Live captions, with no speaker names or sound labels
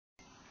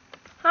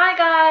Hi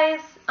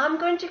guys, I'm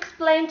going to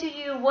explain to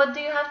you what do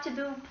you have to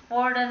do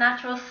for the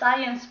natural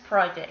science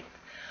project.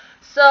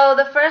 So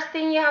the first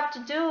thing you have to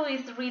do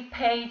is read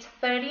page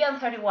 30 and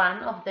 31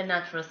 of the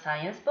natural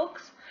science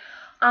books,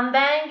 and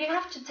then you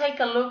have to take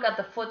a look at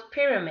the food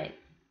pyramid.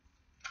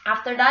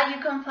 After that,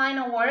 you can find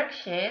a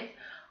worksheet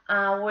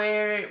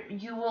where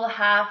you will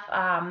have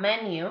a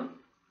menu,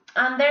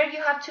 and there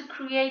you have to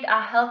create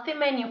a healthy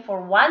menu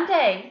for one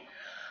day,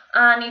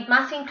 and it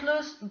must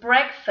include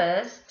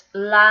breakfast,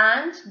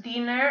 lunch,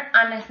 dinner,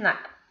 and a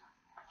snack.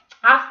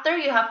 After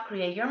you have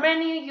created your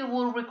menu, you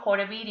will record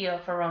a video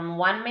of around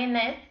 1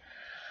 minute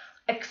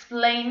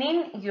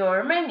explaining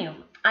your menu.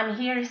 And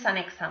here is an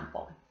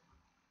example.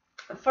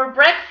 For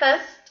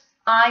breakfast,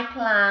 I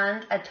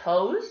planned a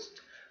toast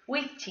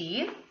with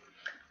cheese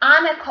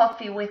and a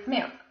coffee with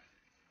milk.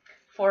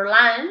 For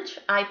lunch,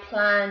 I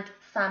planned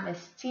some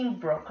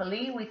steamed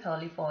broccoli with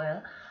olive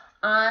oil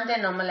and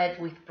an omelette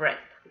with bread.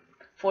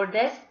 For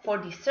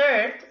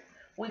dessert,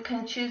 we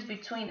can choose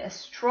between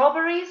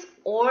strawberries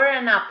or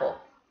an apple.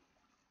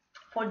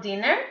 For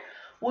dinner,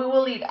 we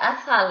will eat a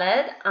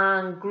salad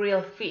and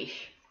grilled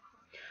fish.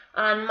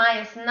 And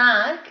my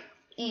snack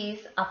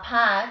is a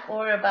pack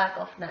or a bag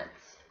of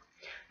nuts.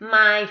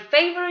 My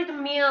favorite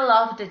meal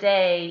of the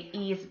day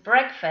is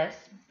breakfast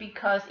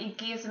because it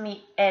gives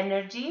me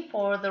energy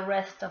for the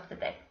rest of the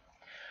day.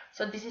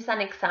 So this is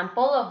an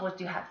example of what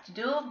you have to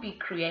do. Be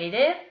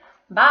creative.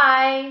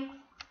 Bye!